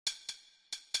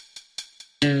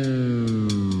Hey,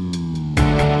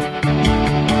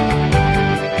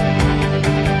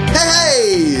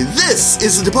 this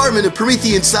is the Department of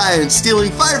Promethean Science stealing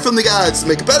fire from the gods to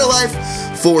make a better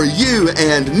life for you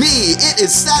and me. It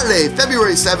is Saturday,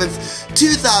 February 7th,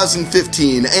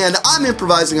 2015, and I'm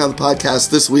improvising on the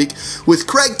podcast this week with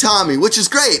Craig Tommey, which is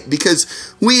great because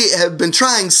we have been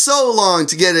trying so long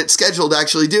to get it scheduled to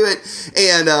actually do it,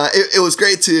 and it was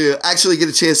great to actually get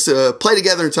a chance to play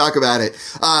together and talk about it.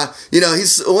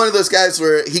 He's one of those guys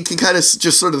where he can kind of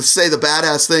just sort of say the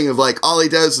badass thing of like all he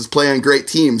does is play on great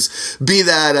teams, be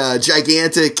that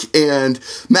gigantic and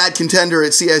mad contender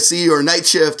at CIC or night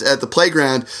shift at the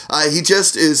playground. He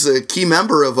just is a key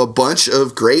member of a bunch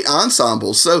of great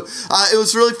ensembles. So it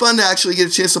was really fun to actually get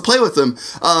a chance to play with him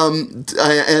and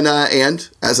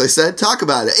as I said, talk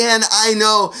about it. And I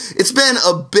know it's been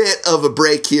a bit of a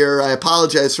break here. I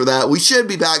apologize for that. We should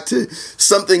be back to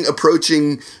something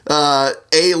approaching a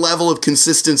level of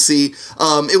consistency.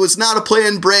 It was not a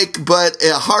planned break, but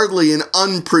hardly an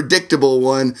unpredictable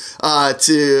one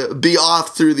to be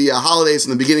off through the holidays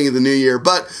and the beginning of the new year.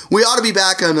 But we ought to be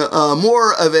back on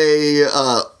more of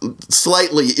a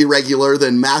slightly irregular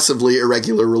than massively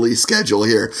irregular release schedule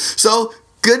here. So,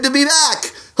 good to be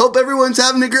back. Hope everyone's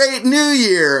having a great new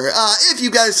year. If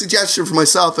you got a suggestion for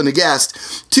myself and a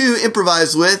guest to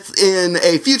improvise with in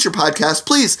a future podcast,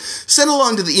 please send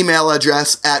along to the email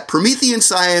address at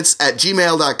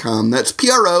prometheanscience@gmail.com. That's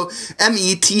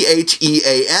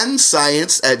PROMETHEAN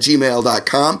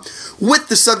science@gmail.com with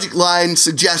the subject line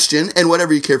suggestion and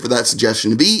whatever you care for that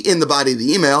suggestion to be in the body of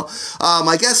the email.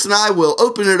 My guest and I will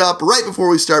open it up right before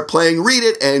we start playing, read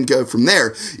it, and go from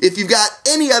there. If you've got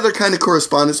any other kind of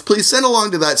correspondence, please send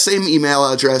along to that same email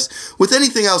address with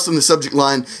anything else in the subject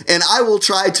line, and I will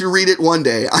try to read it one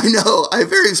day. I know I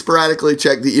very sporadically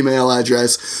check the email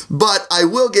address, but I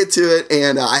will get to it,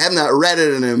 and I have not read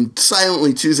it, and I'm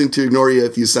silently choosing to ignore you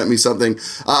if you sent me something.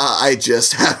 I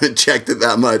just haven't checked it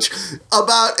that much,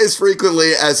 about as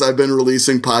frequently as I've been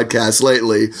releasing podcasts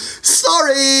lately.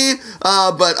 Sorry,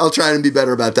 but I'll try and be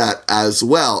better about that as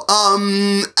well.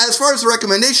 As far as the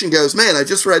recommendation goes, man, I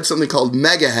just read something called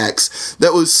Mega Hex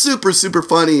that was super, super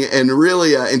funny and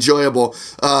really enjoyable.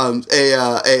 A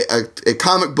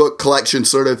comic book collection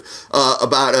sort of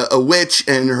about a witch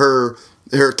and her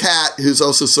cat, who's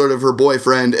also sort of her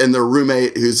boyfriend, and their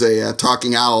roommate, who's a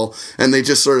talking owl, and they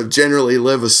just sort of generally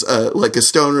live like a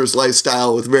stoner's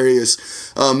lifestyle with various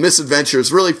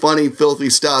misadventures. Really funny, filthy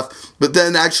stuff, but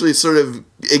then actually sort of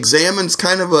examines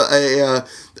kind of a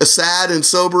sad and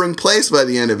sobering place by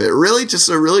the end of it. Really just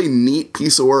a really neat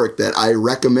piece of work that I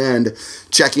recommend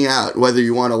checking out, whether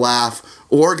you want to laugh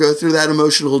or go through that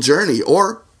emotional journey,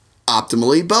 or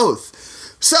optimally both.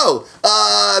 So,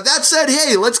 that said,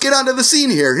 hey, let's get onto the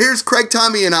scene here. Here's Craig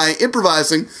Tommey and I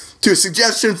improvising to a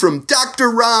suggestion from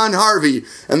Dr. Ron Harvey,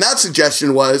 and that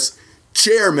suggestion was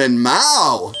Chairman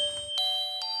Mao.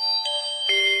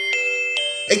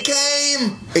 It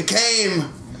came,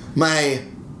 my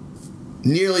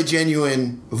nearly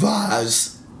genuine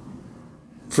vase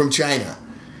from China.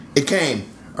 It came.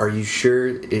 Are you sure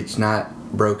it's not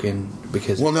broken?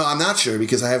 Because well, no, I'm not sure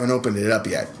because I haven't opened it up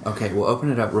yet. Okay, well,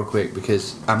 open it up real quick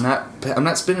because I'm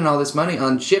not spending all this money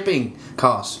on shipping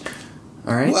costs.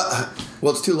 All right.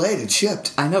 Well, it's too late. It's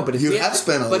shipped. I know, but if you have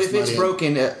spent all this money. But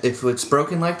if it's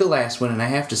broken like the last one, and I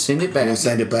have to send it back, you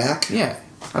send it back. Yeah.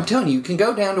 I'm telling you, you can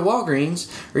go down to Walgreens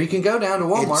or you can go down to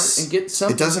Walmart and get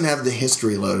something. It doesn't have the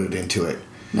history loaded into it.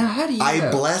 Now, how do you I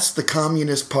know? bless the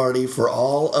Communist Party for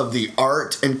all of the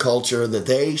art and culture that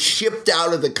they shipped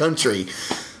out of the country,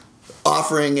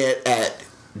 offering it at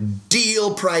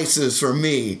deal prices for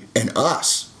me and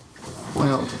us.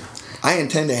 Well, I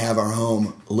intend to have our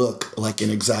home look like an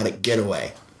exotic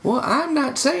getaway. Well, I'm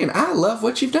not saying. I love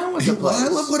what you've done with the place. Well, I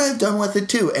love what I've done with it,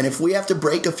 too. And if we have to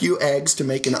break a few eggs to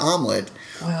make an omelet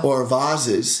or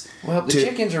vases... Well, the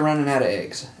chickens are running out of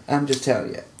eggs. I'm just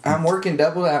telling you. I'm working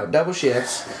double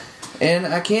shifts, and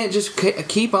I can't just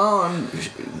keep on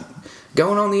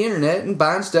going on the internet and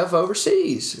buying stuff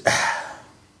overseas.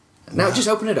 Now, just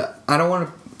open it up. I don't want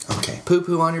to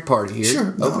poo-poo on your party here.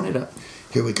 Sure. Open it up.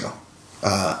 Here we go.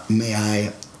 May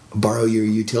I borrow your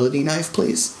utility knife,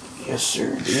 please? Yes,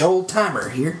 sir. The old timer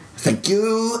here. Thank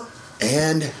you.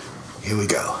 And here we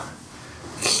go.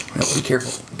 No, be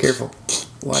careful. Be careful.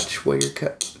 Watch where you're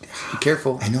cut. Be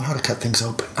careful. I know how to cut things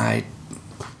open.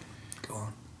 Go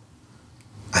on.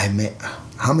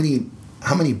 How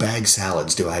many bag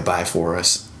salads do I buy for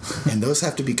us? And those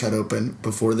have to be cut open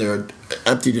before they're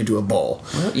emptied into a bowl.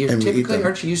 Well,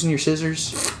 aren't you using your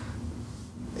scissors?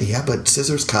 Yeah, but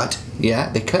scissors cut. Yeah,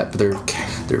 they cut, but they're.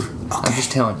 I'm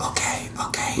just telling you. Okay.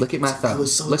 Look at my thumb. I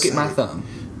was so Look excited. at my thumb.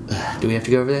 Do we have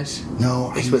to go over this?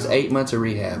 No, This was 8 months of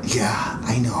rehab. Yeah,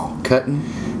 I know. Cutting?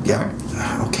 Yeah. All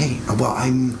right. Okay. Well,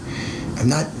 I'm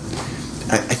not.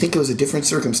 I think it was a different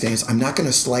circumstance. I'm not going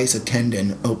to slice a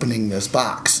tendon opening this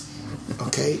box.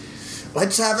 Okay?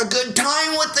 Let's have a good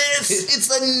time with this. It's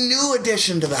a new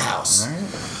addition to the house. All right.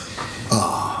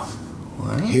 Oh.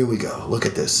 Well, Here we go. Look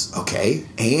at this. Okay.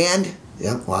 And,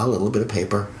 yep, well, a little bit of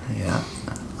paper. yeah.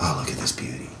 Oh, look at this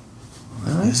beauty.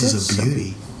 Well, This is a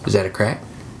beauty. Is that a crack?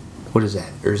 What is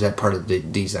that? Or is that part of the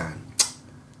design?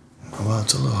 Well,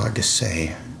 it's a little hard to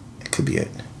say. It could be it.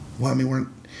 Well, I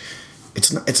mean,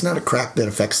 it's not a crack that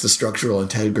affects the structural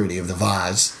integrity of the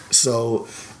vase. So,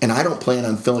 and I don't plan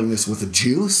on filling this with a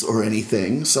juice or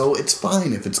anything, so it's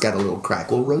fine if it's got a little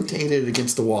crack. We'll rotate it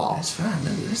against the wall. That's fine.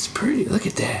 That's pretty. Look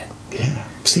at that. Yeah.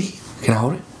 See? Can I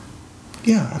hold it?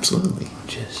 Yeah, absolutely.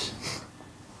 Just.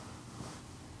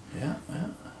 Yeah.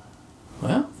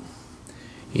 Well.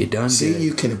 You done See, good.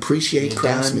 you can appreciate You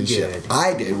craftsmanship. done good.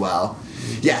 I did well.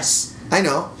 Yes, I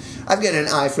know. I've got an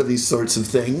eye for these sorts of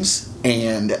things,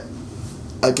 and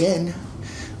again,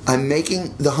 I'm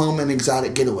making the home an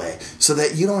exotic getaway so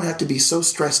that you don't have to be so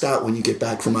stressed out when you get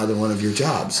back from either one of your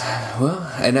jobs.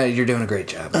 Well, I know you're doing a great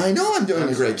job. I know I'm doing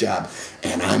a great job,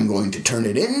 and I'm going to turn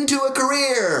it into a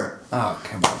career. Oh,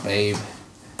 come on, babe.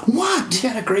 What? You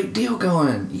got a great deal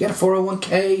going. You got a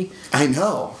 401k. I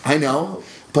know,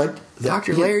 but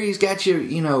Dr. Larry's got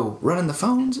you, running the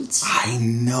phones. It's I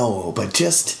know, but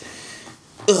just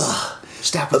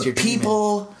stop with your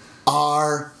people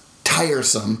are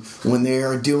tiresome when they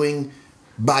are doing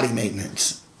body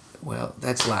maintenance. Well,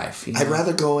 that's life. I'd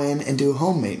rather go in and do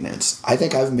home maintenance. I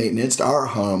think I've maintained our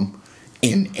home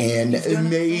in an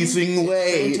amazing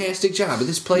way. Fantastic job.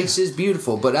 This place is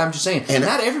beautiful, but I'm just saying, And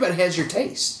not everybody has your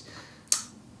taste.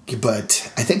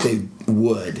 But I think they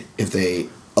would if they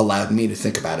allowed me to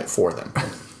think about it for them.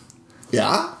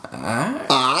 Yeah? All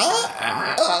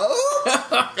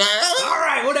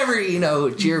right, whatever,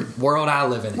 it's your world, I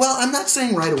live in it. Well, I'm not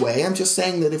saying right away. I'm just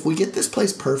saying that if we get this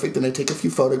place perfect and I take a few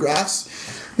photographs,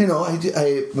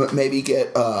 I maybe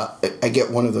get I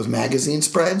get one of those magazine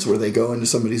spreads where they go into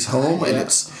somebody's home and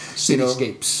it's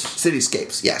Cityscapes.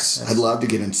 Cityscapes, yes. I'd love to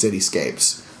get in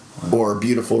cityscapes. Or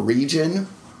beautiful region.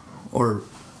 Or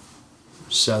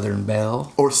Southern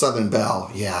Belle. Or Southern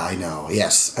Belle. Yeah, I know.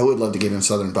 Yes, I would love to get in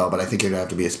Southern Belle, but I think it'd have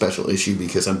to be a special issue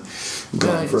because I'm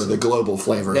going for the global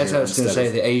flavor. That's here what I was going to say.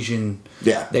 The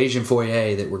Asian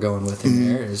foyer that we're going with in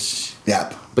there is.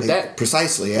 Yeah, but that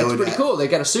precisely. That's pretty cool. They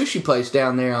got a sushi place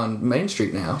down there on Main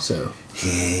Street now. So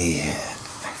yeah,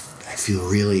 I feel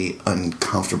really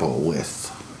uncomfortable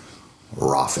with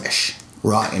raw fish,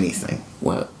 raw anything.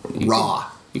 Well,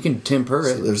 raw. You can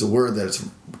tempura it. So there's a word that's.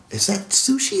 Is that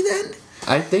sushi then?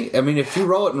 I mean, if you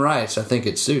roll it in rice, I think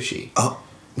it's sushi. Oh,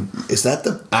 is that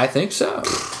the? I think so.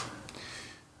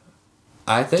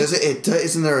 I think. Does it?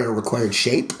 Isn't there a required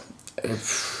shape?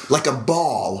 Like a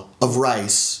ball of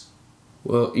rice.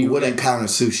 Well, you wouldn't count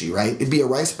as sushi, right? It'd be a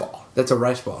rice ball. That's a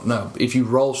rice ball. No, if you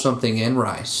roll something in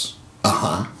rice,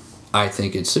 I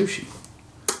think it's sushi.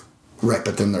 Right,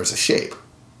 but then there's a shape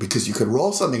because you could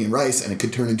roll something in rice and it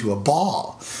could turn into a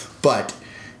ball, but.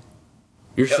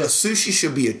 Sushi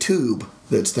should be a tube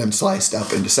that's then sliced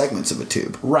up into segments of a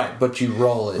tube. Right, but you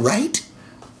roll it. Right?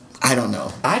 I don't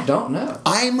know. I don't know.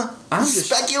 I'm just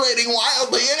speculating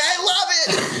wildly, and I love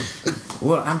it.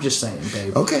 Well, I'm just saying,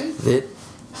 babe. Okay. That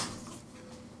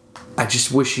I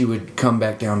just wish you would come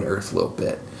back down to earth a little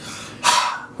bit.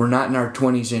 We're not in our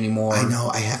 20s anymore. I know.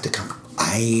 I have to come.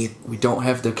 We don't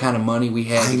have the kind of money we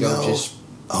had to go just...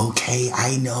 Okay,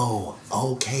 I know.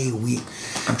 Okay,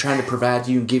 I'm trying to provide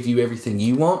you and give you everything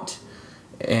you want,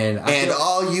 and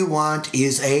all you want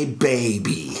is a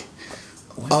baby.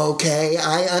 Okay,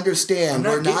 I understand.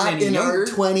 We're not in our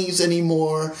 20s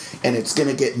anymore, and it's going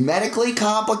to get medically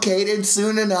complicated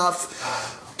soon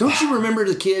enough. Don't you remember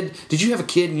the kid? Did you have a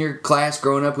kid in your class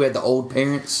growing up who had the old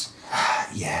parents?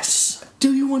 Yes.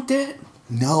 Do you want that?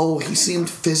 No, he seemed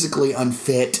physically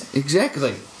unfit.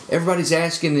 Exactly. Everybody's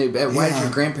asking, why did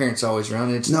your grandparents always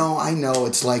around? No, I know.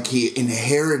 It's like he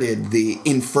inherited the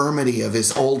infirmity of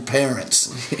his old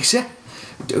parents. Exactly.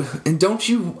 And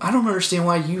I don't understand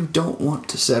why you don't want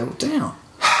to settle down.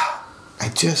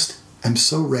 I'm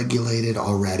so regulated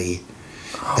already.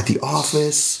 At the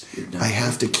office, I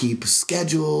have to keep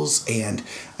schedules, and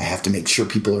I have to make sure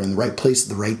people are in the right place at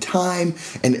the right time.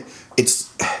 And it's,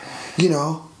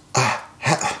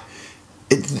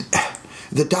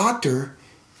 the doctor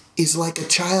is like a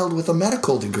child with a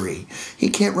medical degree. He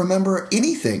can't remember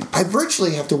anything. I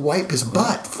virtually have to wipe his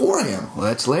butt for him. Well,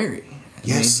 that's Larry.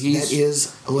 Yes, that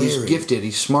is Larry. He's gifted.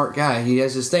 He's a smart guy. He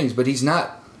has his things, but he's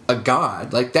not a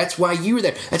god. Like, that's why you were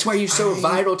there. That's why you're so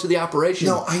vital to the operation.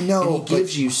 No, I know. And he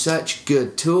gives you such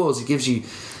good tools. He gives you...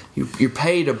 You're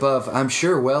paid above, I'm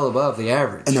sure, well above the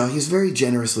average. No, he's very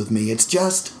generous with me. It's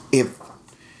just, if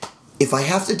I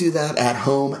have to do that at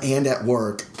home and at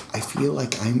work, I feel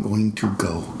like I'm going to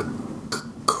go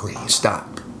crazy.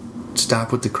 Stop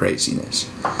with the craziness.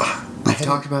 We've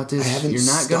talked about this. You're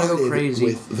not going to go crazy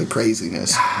with the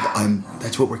craziness.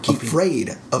 That's what we're keeping.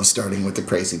 Afraid of starting with the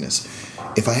craziness.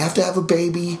 If I have to have a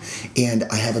baby and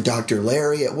I have a Dr.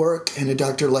 Larry at work and a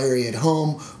Dr. Larry at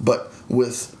home, but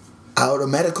without a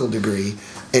medical degree,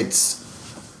 I'm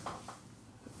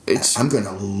going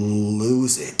to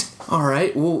lose it. All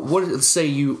right. Well, let's say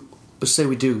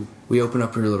we open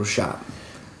up your little shop.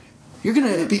 It's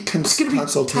going to be times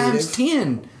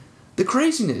 10. The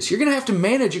craziness. You're going to have to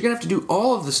manage. You're going to have to do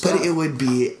all of the stuff. But it would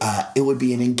be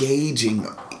an engaging,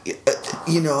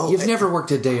 You've never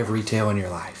worked a day of retail in your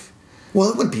life. Well,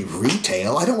 it wouldn't be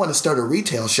retail. I don't want to start a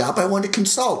retail shop. I want to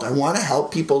consult. I want to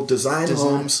help people design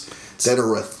homes that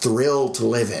are a thrill to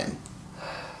live in.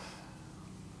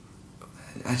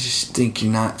 I just think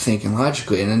you're not thinking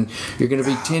logically. And then you're going to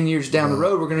be 10 years down the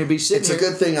road, we're going to be sitting here. It's a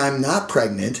good thing I'm not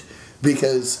pregnant,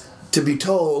 because to be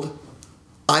told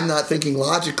I'm not thinking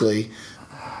logically,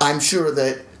 I'm sure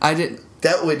that I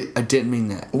didn't mean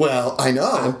that. Well, I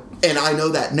know. And I know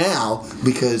that now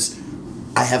because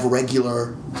I have I'm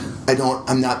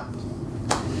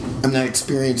not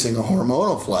experiencing a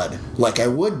hormonal flood like I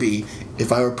would be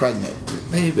if I were pregnant.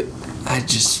 Maybe I'm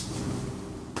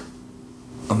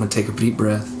going to take a deep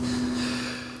breath.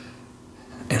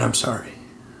 And I'm sorry.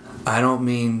 I don't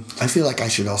mean... I feel like I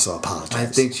should also apologize. I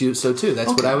think so too.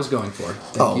 That's what I was going for.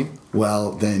 Thank you.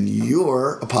 Well, then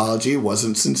your apology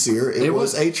wasn't sincere. It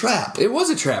was a trap. It was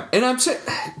a trap. And I'm saying...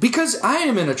 Because I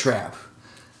am in a trap.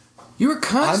 You were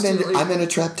constantly... I'm in a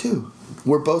trap too.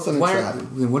 We're both in a trap.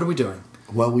 What are we doing?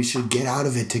 Well, we should get out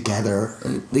of it together.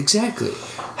 Exactly.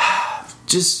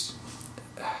 Just...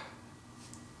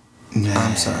 Nah.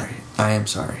 I'm sorry. I am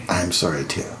sorry. I'm sorry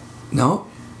too. No.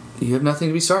 You have nothing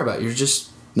to be sorry about. You're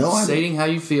just... stating how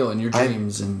you feel in your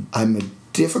dreams. I'm a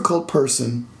difficult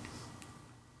person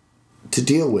to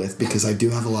deal with because I do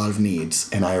have a lot of needs,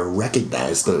 and I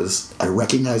recognize those. I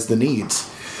recognize the needs,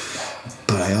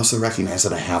 but I also recognize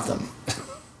that I have them.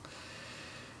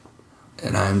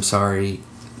 And I'm sorry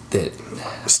that...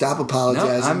 Stop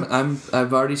apologizing. No,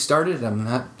 I've already started. I'm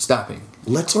not stopping.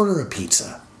 Let's order a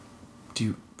pizza. Do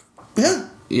you... Yeah.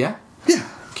 Yeah? Yeah.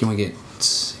 Can we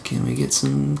get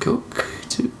some Coke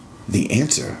too? The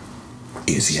answer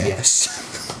is yes.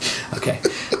 Okay.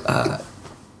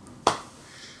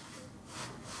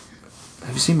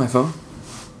 Have you seen my phone?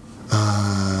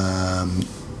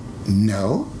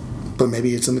 No. But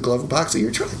maybe it's in the glove box of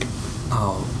your truck.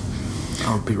 I'll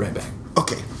be right back.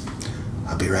 Okay.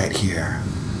 I'll be right here.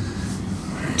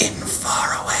 In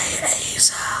faraway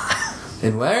Asia.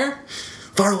 In where?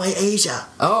 Faraway Asia.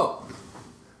 Oh.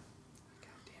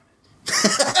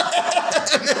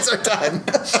 That's our time.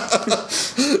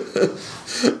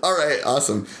 All right,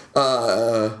 awesome.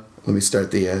 Let me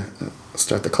start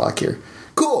the clock here.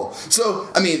 Cool. So,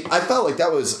 I mean, I felt like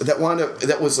that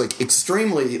was like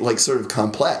extremely like sort of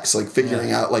complex, like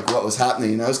figuring out like what was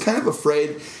happening. And I was kind of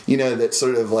afraid, that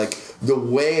sort of like the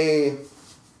way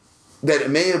that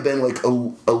it may have been like a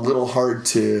little hard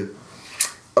to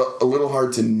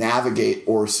navigate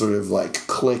or sort of like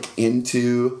click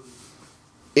into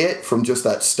it from just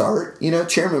that start.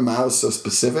 Chairman Mao is so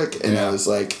specific, and I was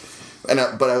like,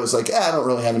 but I was like, I don't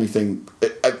really have anything.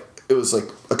 It was like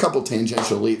a couple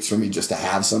tangential leaps for me just to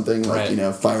have something like,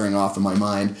 firing off in my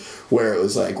mind, where it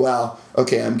was like, well,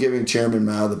 okay, I'm giving Chairman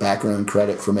Mao the background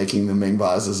credit for making the Ming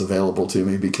vases available to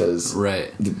me because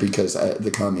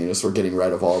the communists were getting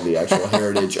rid of all the actual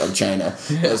heritage of China.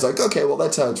 I was like, okay, well,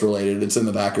 that's how it's related. It's in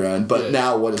the background. But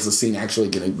now what is the scene actually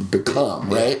going to become,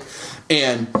 right?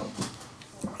 And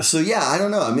so, I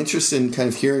don't know. I'm interested in kind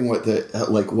of hearing what the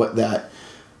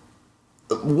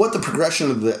progression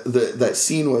of that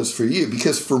scene was for you,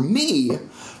 because for me,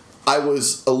 I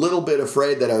was a little bit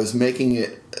afraid that I was making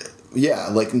it,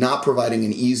 like not providing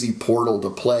an easy portal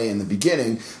to play in the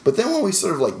beginning. But then when we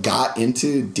sort of like got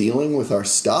into dealing with our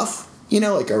stuff,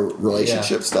 like our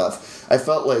relationship stuff, I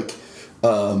felt like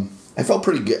I felt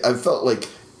pretty good. I felt like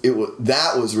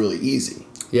that was really easy.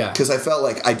 Yeah, because I felt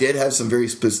like I did have some very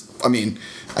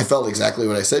I felt exactly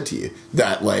what I said to you,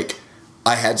 that like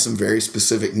I had some very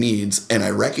specific needs, and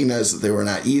I recognized that they were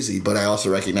not easy, but I also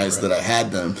recognized that I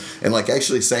had them. And like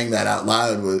actually saying that out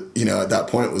loud, at that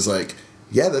point was like,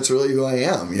 yeah, that's really who I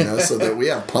am, so that we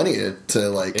have plenty to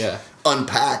like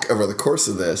unpack over the course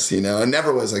of this, and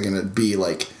never was I going to be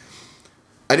like,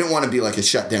 I didn't want to be like a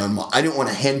shutdown mom. I didn't want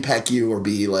to henpeck you or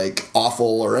be like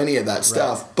awful or any of that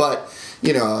stuff. Right. But,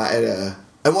 you know,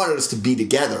 I wanted us to be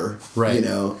together, right. you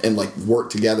know, and like work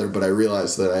together. But I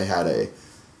realized that I had a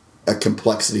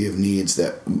complexity of needs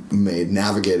that made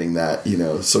navigating that, you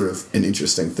know, sort of an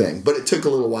interesting thing. But it took a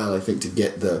little while, I think, to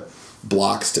get the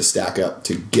blocks to stack up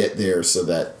to get there so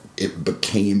that it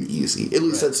became easy. At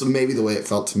least that's maybe the way it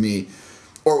felt to me.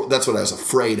 Or that's what I was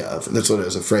afraid of. That's what I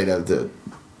was afraid of, that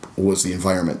was the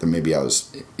environment that maybe I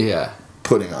was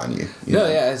putting on you. No,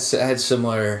 yeah, I had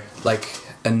similar, like,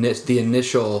 the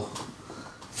initial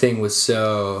thing was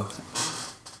so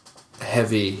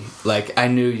heavy. Like, I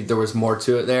knew there was more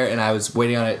to it there, and I was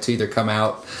waiting on it to either come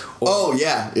out. Or,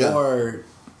 or,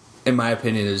 in my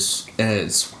opinion, and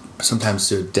it's sometimes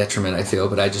to a detriment, I feel,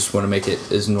 but I just want to make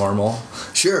it as normal.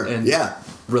 Sure, and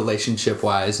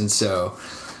relationship-wise, and so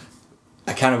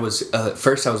I kind of was, at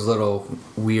first I was a little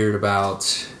weird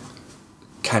about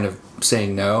kind of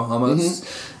saying no, almost,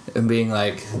 and being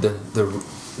like the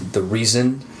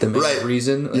reason, the main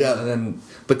reason.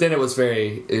 But then it was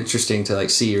very interesting to like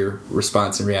see your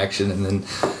response and reaction, and then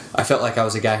I felt like I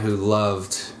was a guy who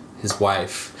loved his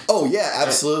wife. Oh yeah,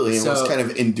 absolutely, and was kind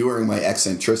of enduring my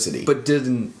eccentricity, but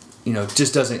didn't, you know,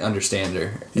 just doesn't understand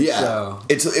her. Yeah, so,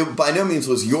 it by no means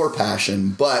was your passion,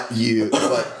 but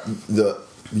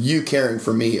you caring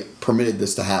for me permitted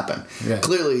this to happen. Yeah.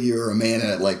 Clearly, you're a man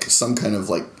at like some kind of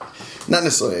like, not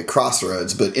necessarily a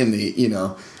crossroads, but in the, you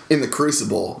know, in the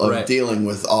crucible of dealing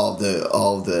with all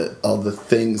the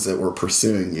things that were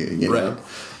pursuing you. You know,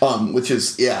 which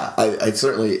is I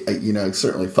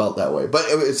certainly felt that way. But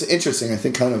it's interesting. I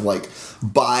think kind of like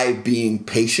by being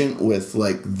patient with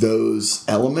like those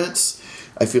elements,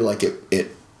 I feel like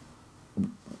it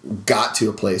got to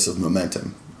a place of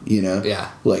momentum. You know?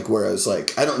 Yeah. Like, whereas,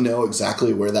 like, I don't know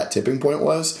exactly where that tipping point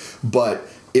was, but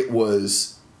I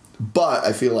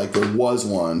feel like there was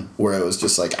one where it was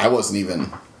just like, I wasn't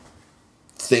even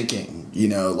thinking, you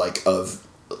know, like, of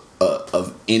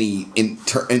any, in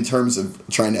terms of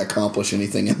trying to accomplish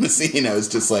anything in the scene. I was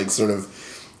just, like, sort of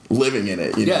living in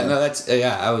it, you know? No, that's,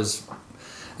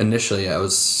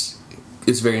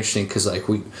 it's very interesting because like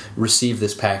we received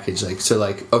this package, like, so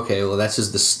like, okay, well that's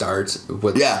just the start.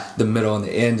 The middle and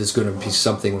the end is going to be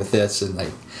something with this, and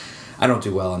like I don't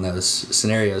do well in those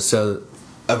scenarios, so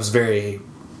I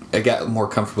got more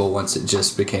comfortable once it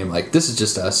just became like, this is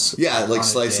just us. Yeah, like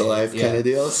slice of life kind of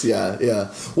deals. Yeah.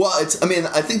 Well,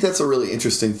 I think that's a really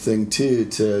interesting thing too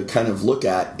to kind of look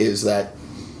at, is that,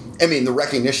 I mean, the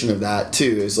recognition of that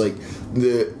too is like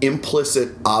the implicit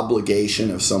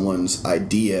obligation of someone's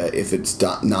idea if it's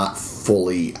not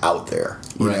fully out there.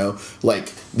 You know,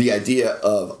 like the idea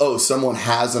of someone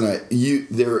has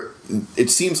it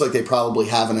seems like they probably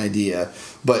have an idea,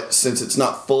 but since it's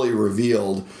not fully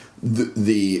revealed,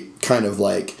 the kind of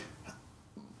like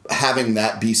having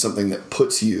that be something that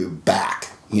puts you back.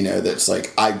 You know, that's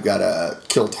like, I've got to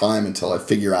kill time until I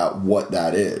figure out what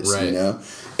that is. You know,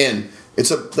 and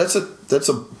that's a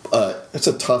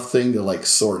tough thing to like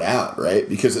sort out, right?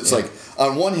 Because it's like,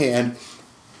 on one hand,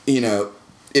 you know,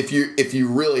 if you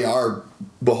really are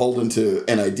beholden to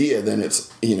an idea, then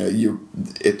it's, you know,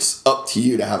 it's up to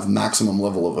you to have maximum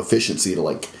level of efficiency to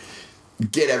like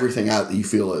get everything out that you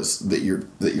feel is that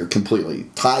you're completely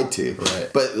tied to. Right.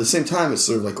 But at the same time, it's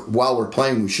sort of like, while we're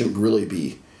playing, we shouldn't really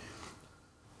be.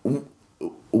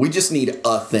 We just need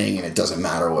a thing, and it doesn't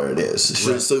matter what it is.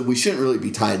 So we shouldn't really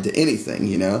be tied to anything,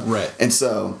 you know? Right. And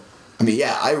so, I mean,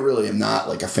 I really am not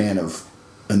like a fan of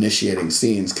initiating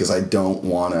scenes, because I don't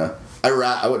want to.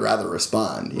 I would rather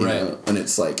respond, you know? And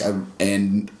it's like,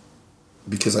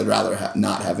 because I'd rather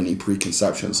not have any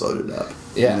preconceptions loaded up.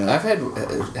 Yeah, you know?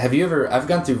 I've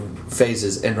gone through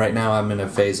phases, and right now I'm in a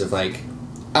phase of like,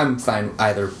 I'm fine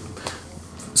either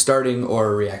starting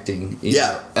or reacting.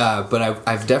 But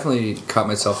I've definitely caught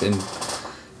myself in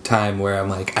time where I'm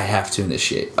like, I have to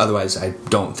initiate, otherwise I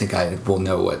don't think I will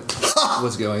know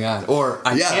what's going on, or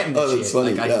I can't initiate. That's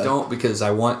funny. I don't, because I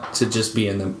want to just be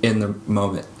in the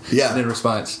moment. And in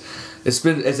response,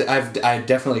 I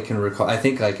definitely can recall. I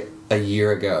think like a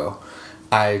year ago,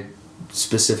 I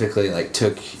specifically like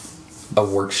took a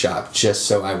workshop just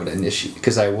so I would initiate,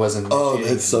 because I wasn't. Oh,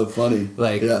 that's so funny.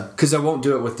 Like, because I won't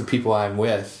do it with the people I'm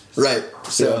with. Right.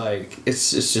 So like,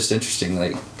 it's just interesting.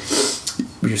 Like,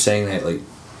 you're saying that like,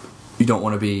 you don't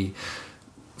want to be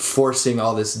forcing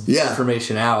all this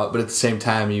information out, but at the same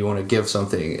time you want to give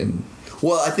something. And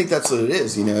well, I think that's what it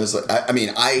is, you know. It's like,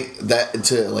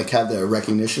 to like have the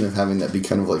recognition of having that be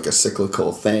kind of like a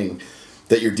cyclical thing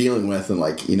that you're dealing with, and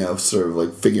like, you know, sort of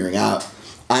like figuring out.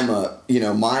 I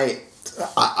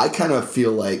kind of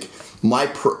feel like my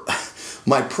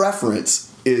preference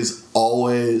is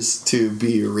always to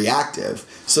be reactive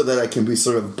so that I can be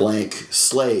sort of blank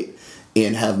slate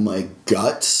and have my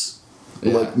guts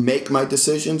like make my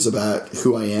decisions about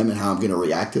who I am and how I'm going to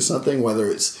react to something, whether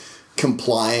it's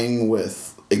complying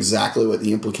with exactly what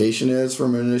the implication is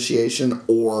from an initiation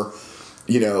or,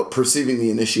 perceiving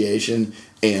the initiation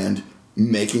and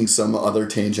making some other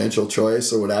tangential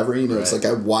choice or whatever. It's like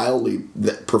I wildly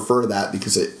prefer that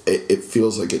because it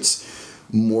feels like it's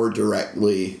more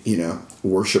directly,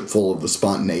 worshipful of the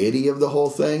spontaneity of the whole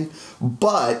thing.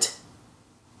 But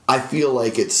I feel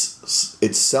like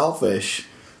it's selfish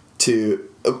to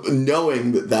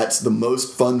knowing that that's the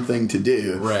most fun thing to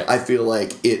do. Right. I feel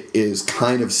like it is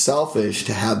kind of selfish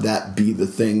to have that be the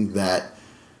thing that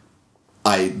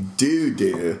I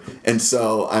do. And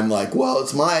so I'm like, well,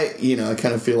 it's my, I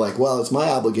kind of feel like, well, it's my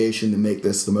obligation to make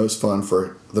this the most fun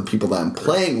for the people that I'm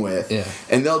playing with. Yeah.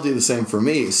 And they'll do the same for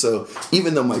me. So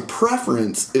even though my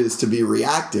preference is to be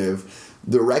reactive,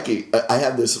 I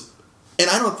have this, and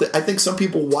I think some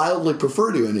people wildly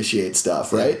prefer to initiate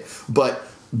stuff, right? Yeah. But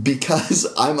because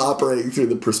I'm operating through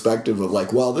the perspective of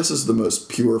like, well, this is the most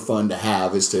pure fun to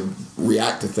have is to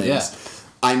react to things. Yeah.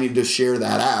 I need to share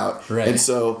that out. Right. And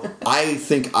so I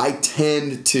think I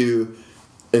tend to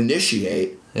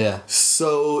initiate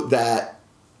so that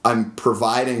I'm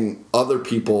providing other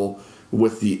people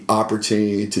with the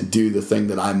opportunity to do the thing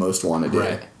that I most want to do.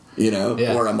 Right.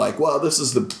 Where I'm like, well, this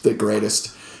is the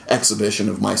greatest exhibition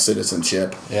of my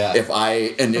citizenship if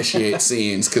I initiate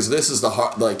scenes, because this is the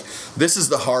hard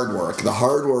work. The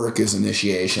hard work is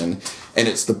initiation, and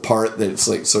it's the part that it's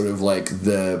like sort of like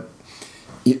the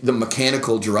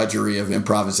mechanical drudgery of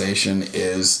improvisation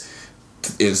is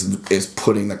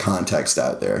putting the context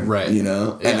out there, right?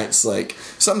 And it's like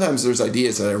sometimes there's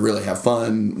ideas that I really have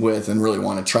fun with and really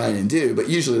want to try and do, but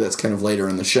usually that's kind of later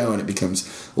in the show, and it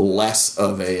becomes less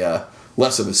of a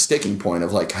sticking point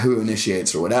of like who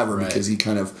initiates or whatever, because you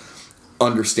kind of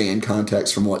understand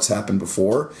context from what's happened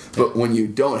before. But when you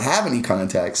don't have any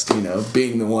context,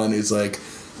 being the one who's like,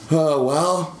 oh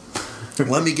well,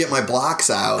 let me get my blocks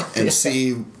out and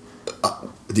see.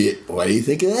 What do you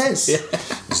think of this? Yeah.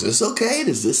 Is this okay?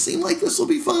 Does this seem like this will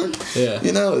be fun? Yeah.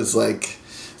 It's like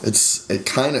it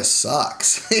kind of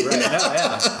sucks. Right. No,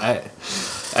 yeah.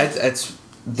 It's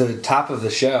the top of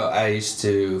the show. I used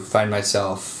to find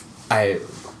myself. I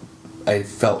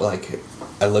felt like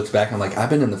I looked back. I'm like, I've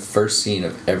been in the first scene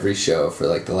of every show for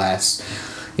like the last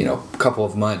couple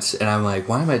of months, and I'm like,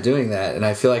 why am I doing that? And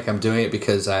I feel like I'm doing it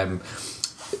because I want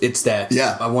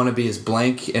to be as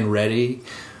blank and ready.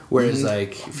 Whereas,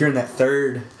 like, if you're in that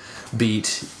third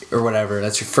beat or whatever,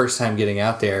 that's your first time getting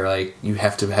out there, like, you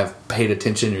have to have paid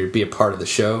attention or be a part of the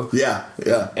show. Yeah.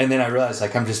 And then I realized,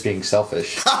 like, I'm just being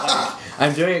selfish. Like,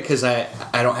 I'm doing it because I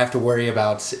don't have to worry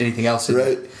about anything else.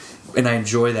 And I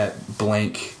enjoy that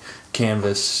blank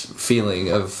canvas feeling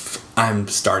of I'm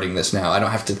starting this now. I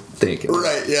don't have to think.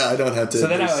 Right, yeah, I don't have to. So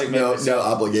then I like no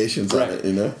obligations on it,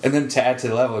 And then to add to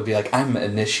the level, it'd be like I'm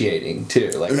initiating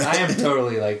too. Like I am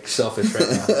totally like selfish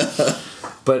right now.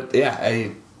 But yeah,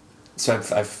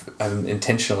 I'm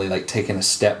intentionally like taking a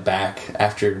step back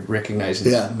after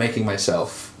recognizing, making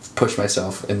myself push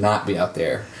myself and not be out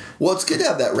there. Well, it's good to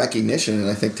have that recognition, and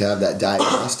I think to have that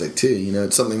diagnostic too.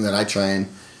 It's something that I try and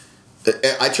do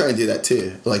that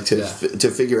too, like to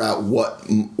figure out what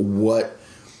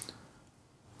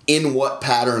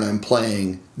pattern I'm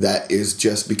playing that is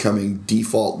just becoming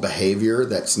default behavior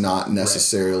that's not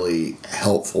necessarily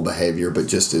helpful behavior, but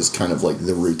just is kind of like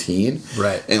the routine,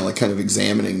 right? And like kind of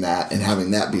examining that and having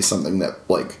that be something that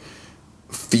like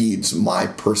feeds my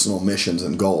personal missions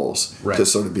and goals, to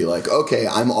sort of be like, okay,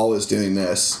 I'm always doing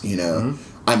this,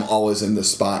 I'm always in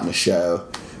this spot in the show.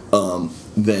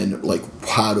 Then like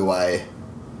how do I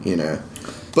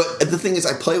but the thing is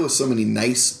I play with so many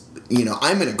nice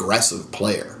I'm an aggressive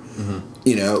player,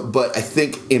 but I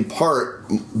think in part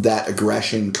that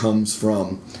aggression comes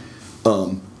from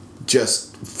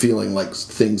just feeling like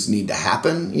things need to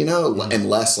happen, and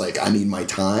less like I need my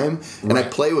time. And I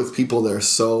play with people that are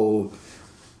so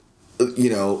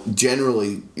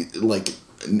generally like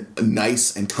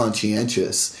nice and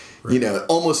conscientious,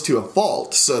 almost to a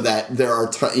fault, so that there are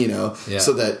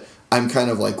so that I'm kind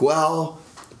of like, well,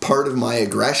 part of my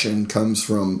aggression comes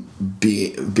from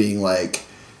being like,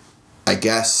 I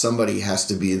guess somebody has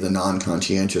to be the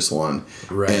non-conscientious one,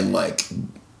 and like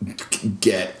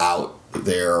get out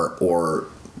there or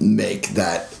make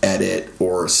that edit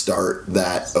or start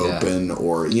that open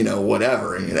or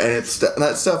whatever, and it's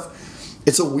that stuff.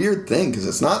 It's a weird thing because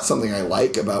it's not something I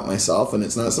like about myself, and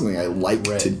it's not something I like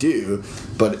to do.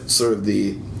 But it's sort of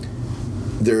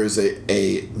there's a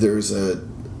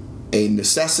a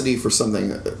necessity for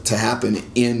something to happen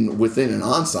within an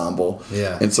ensemble.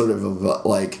 Yeah. And sort of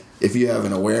like, if you have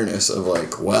an awareness of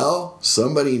like, well,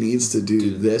 somebody needs to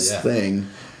do this thing,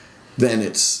 then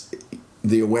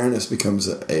the awareness becomes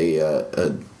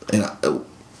a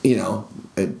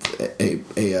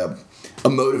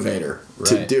motivator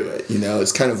to do it.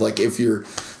 It's kind of like if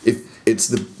it's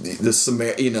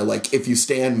like if you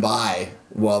stand by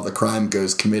while the crime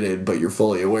goes committed, but you're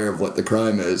fully aware of what the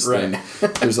crime is, then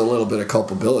there's a little bit of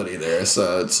culpability there.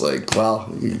 So it's like, well,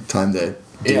 time to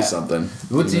do something.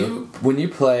 When you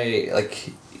play,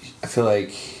 like, I feel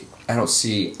like I don't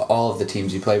see all of the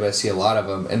teams you play, but I see a lot of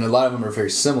them, and a lot of them are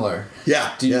very similar.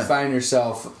 Yeah. Do you find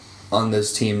yourself on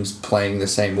those teams playing the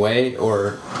same way,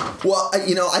 or? Well,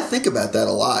 I think about that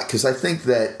a lot, because I think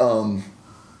that,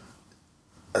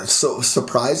 so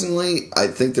surprisingly, I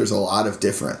think there's a lot of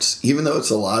difference. Even though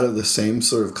it's a lot of the same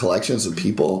sort of collections of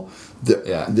people,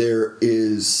 there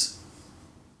is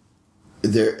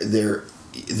a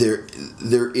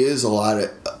lot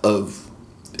of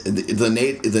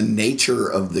the nature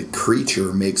of the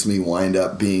creature makes me wind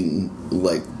up being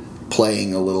like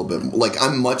playing a little bit like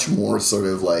I'm much more sort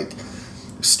of like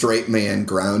straight man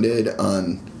grounded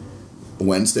on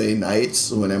Wednesday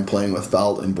nights when I'm playing with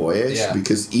Felt and Boyish,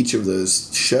 because each of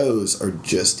those shows are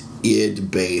just id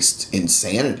based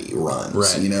insanity runs,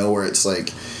 where it's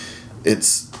like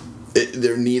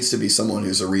there needs to be someone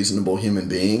who's a reasonable human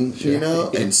being,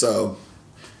 and so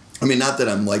I mean, not that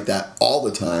I'm like that all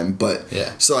the time, but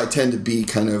so I tend to be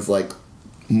kind of like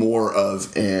more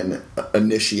of an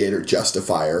initiator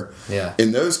justifier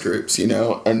in those groups,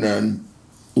 and then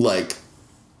like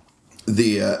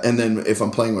and then if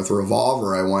I'm playing with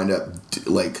Revolver, I wind up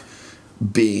like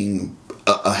being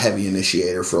a heavy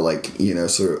initiator for like,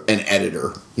 sort of an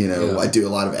editor, I do a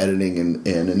lot of editing and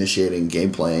initiating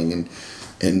game playing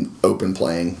and open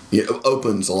playing.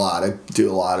 Opens a lot. I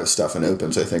do a lot of stuff in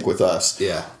opens, I think, with us.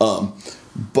 Yeah.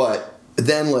 But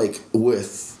then like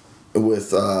with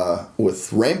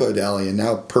Rainbow Deli and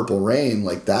now Purple Rain,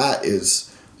 like that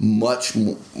is much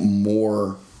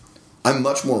more. I'm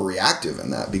much more reactive in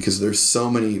that because there's so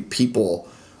many people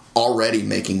already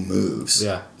making moves.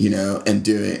 Yeah. And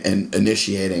doing and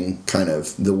initiating kind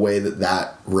of the way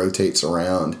that rotates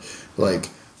around. Like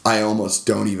I almost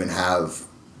don't even have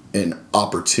an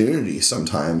opportunity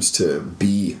sometimes to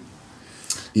be,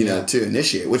 to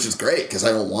initiate, which is great because I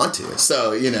don't want to.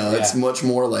 So, it's much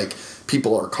more like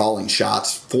people are calling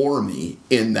shots for me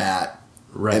in that,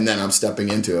 and then I'm stepping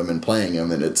into them and playing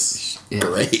them, and it's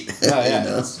great.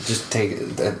 Just take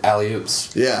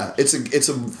alley-oops. Yeah, it's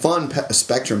a fun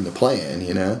spectrum to play in,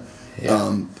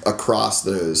 across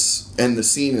those. And the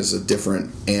scene is a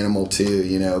different animal too,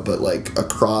 but like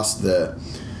across a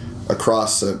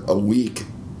week,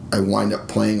 I wind up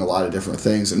playing a lot of different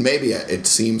things, and maybe it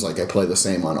seems like I play the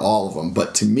same on all of them,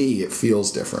 but to me it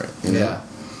feels different.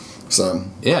 So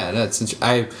that's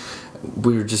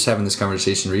we were just having this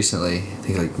conversation recently. I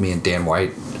think like me and Dan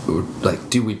White were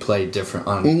like, do we play different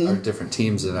on our different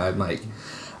teams? And I'm like,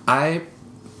 I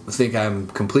think I'm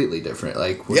completely different.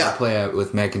 Like when I play out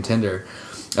with Mad Contender,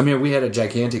 I mean, we had a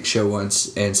gigantic show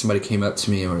once, and somebody came up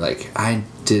to me and were like, I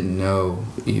didn't know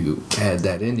you had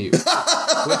that in you.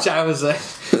 Which I was like,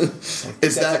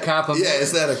 is that a compliment? Yeah,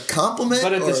 is that a compliment?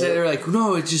 But at the same, they were like,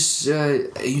 no, it just,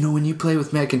 when you play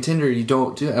with Mad Contender, you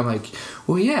don't do it. I'm like,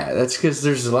 well, yeah, that's because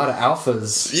there's a lot of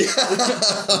alphas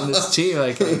in this team.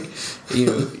 Like,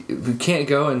 we can't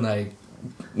go and like,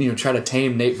 try to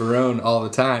tame Nate Verone all the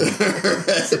time.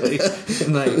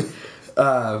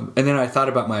 And then I thought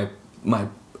about my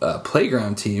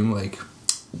playground team. Like,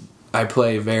 I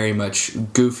play very much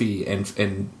goofy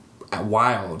and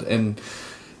wild, and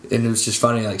it was just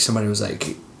funny. Like somebody was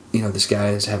like, this guy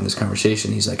is having this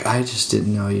conversation. He's like, I just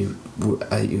didn't know you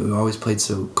always played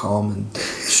so calm and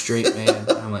straight, man.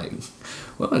 I'm like,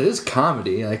 well, it is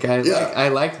comedy. Like I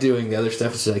like doing the other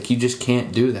stuff. It's like you just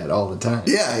can't do that all the time.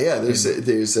 Yeah. There's the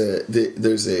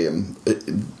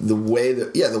way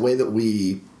that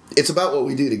we. It's about what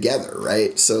we do together,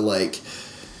 right? So like,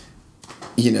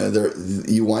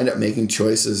 you wind up making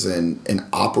choices and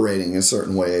operating in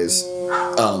certain ways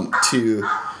to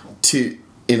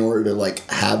in order to like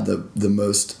have the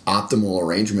most optimal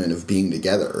arrangement of being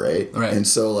together, right? And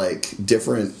so like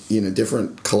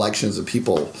different collections of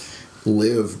people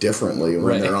live differently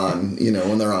when they're on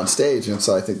when they're on stage, and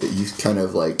so I think that you kind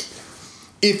of like,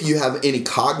 if you have any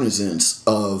cognizance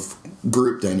of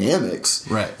group dynamics,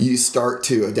 you start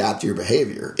to adapt your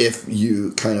behavior. If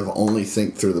you kind of only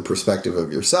think through the perspective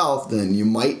of yourself, then you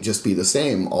might just be the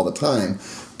same all the time,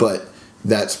 but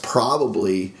that's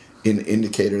probably an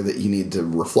indicator that you need to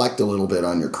reflect a little bit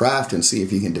on your craft and see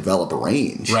if you can develop a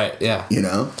range. Right. Yeah. You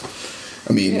know,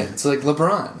 I mean, yeah, it's like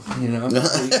LeBron. You know,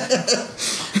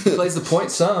 he plays the point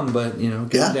some, but get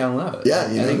him down low. Yeah,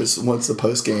 once the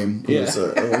post game,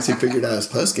 once he figured out his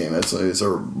post game, it's a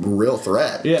real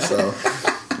threat. Yeah. So,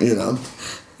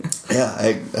 yeah,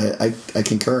 I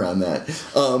concur on that.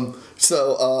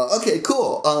 Okay,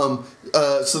 cool.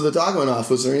 So the dog went off.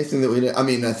 Was there anything that we did? I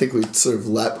mean, I think we sort of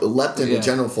leapt into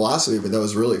general philosophy, but that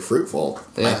was really fruitful.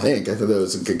 Yeah. I thought that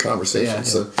was a good conversation. Yeah.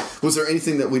 So, was there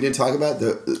anything that we didn't talk about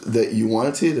that you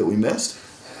wanted to that we missed?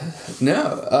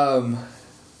 No.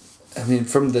 I mean,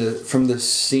 from the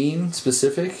scene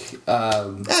specific.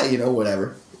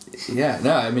 Whatever. Yeah.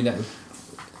 No. I mean, it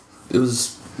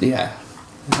was. Yeah.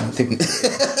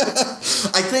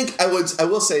 I think I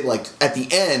will say, like, at the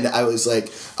end, I was like,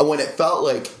 when it felt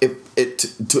like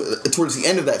towards the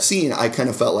end of that scene, I kind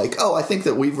of felt like, oh, I think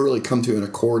that we've really come to an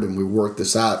accord and we worked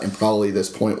this out, and probably this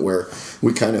point where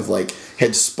we kind of like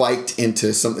had spiked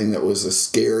into something that was a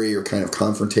scary or kind of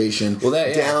confrontation,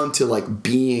 down to like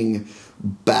being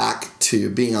back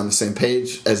to being on the same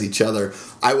page as each other.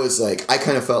 I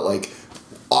kind of felt like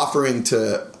offering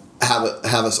to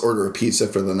have us order a pizza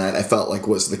for the night, I felt like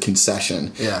was the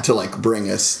concession to like bring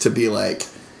us to be like,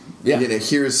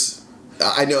 here's,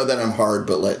 I know that I'm hard,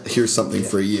 but here's something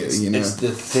for you. It's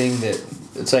the thing that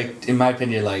it's like, in my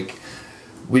opinion, like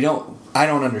I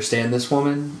don't understand this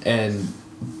woman,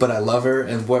 but I love her,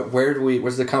 and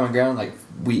where's the common ground? Like,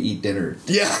 we eat dinner.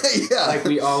 Yeah. Like,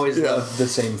 we always love the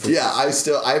same food. Yeah,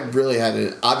 I really had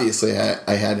it. Obviously,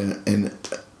 I had an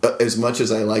as much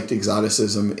as I liked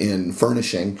exoticism in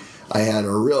furnishing, I had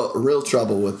a real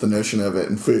trouble with the notion of it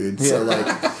in food. Yeah. So like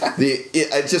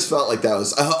I just felt like that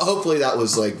was hopefully that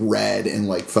was like read and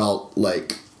like felt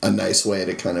like a nice way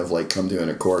to kind of like come to an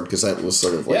accord, because that was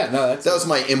sort of like that was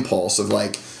my impulse of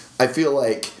like, I feel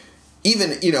like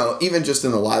even just in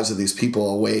the lives of these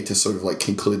people, a way to sort of like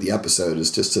conclude the episode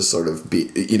is just to sort of be,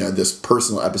 this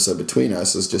personal episode between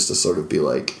us is just to sort of be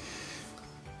like,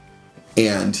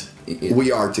 and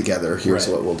we are together. Here's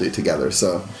what we'll do together.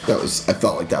 So I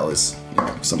felt like that was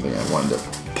something I wanted to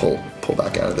pull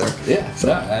back out of there. Yeah.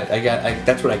 So I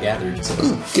that's what I gathered. So.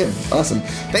 Good. Awesome.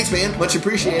 Thanks, man. Much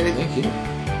appreciated. Thank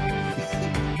you.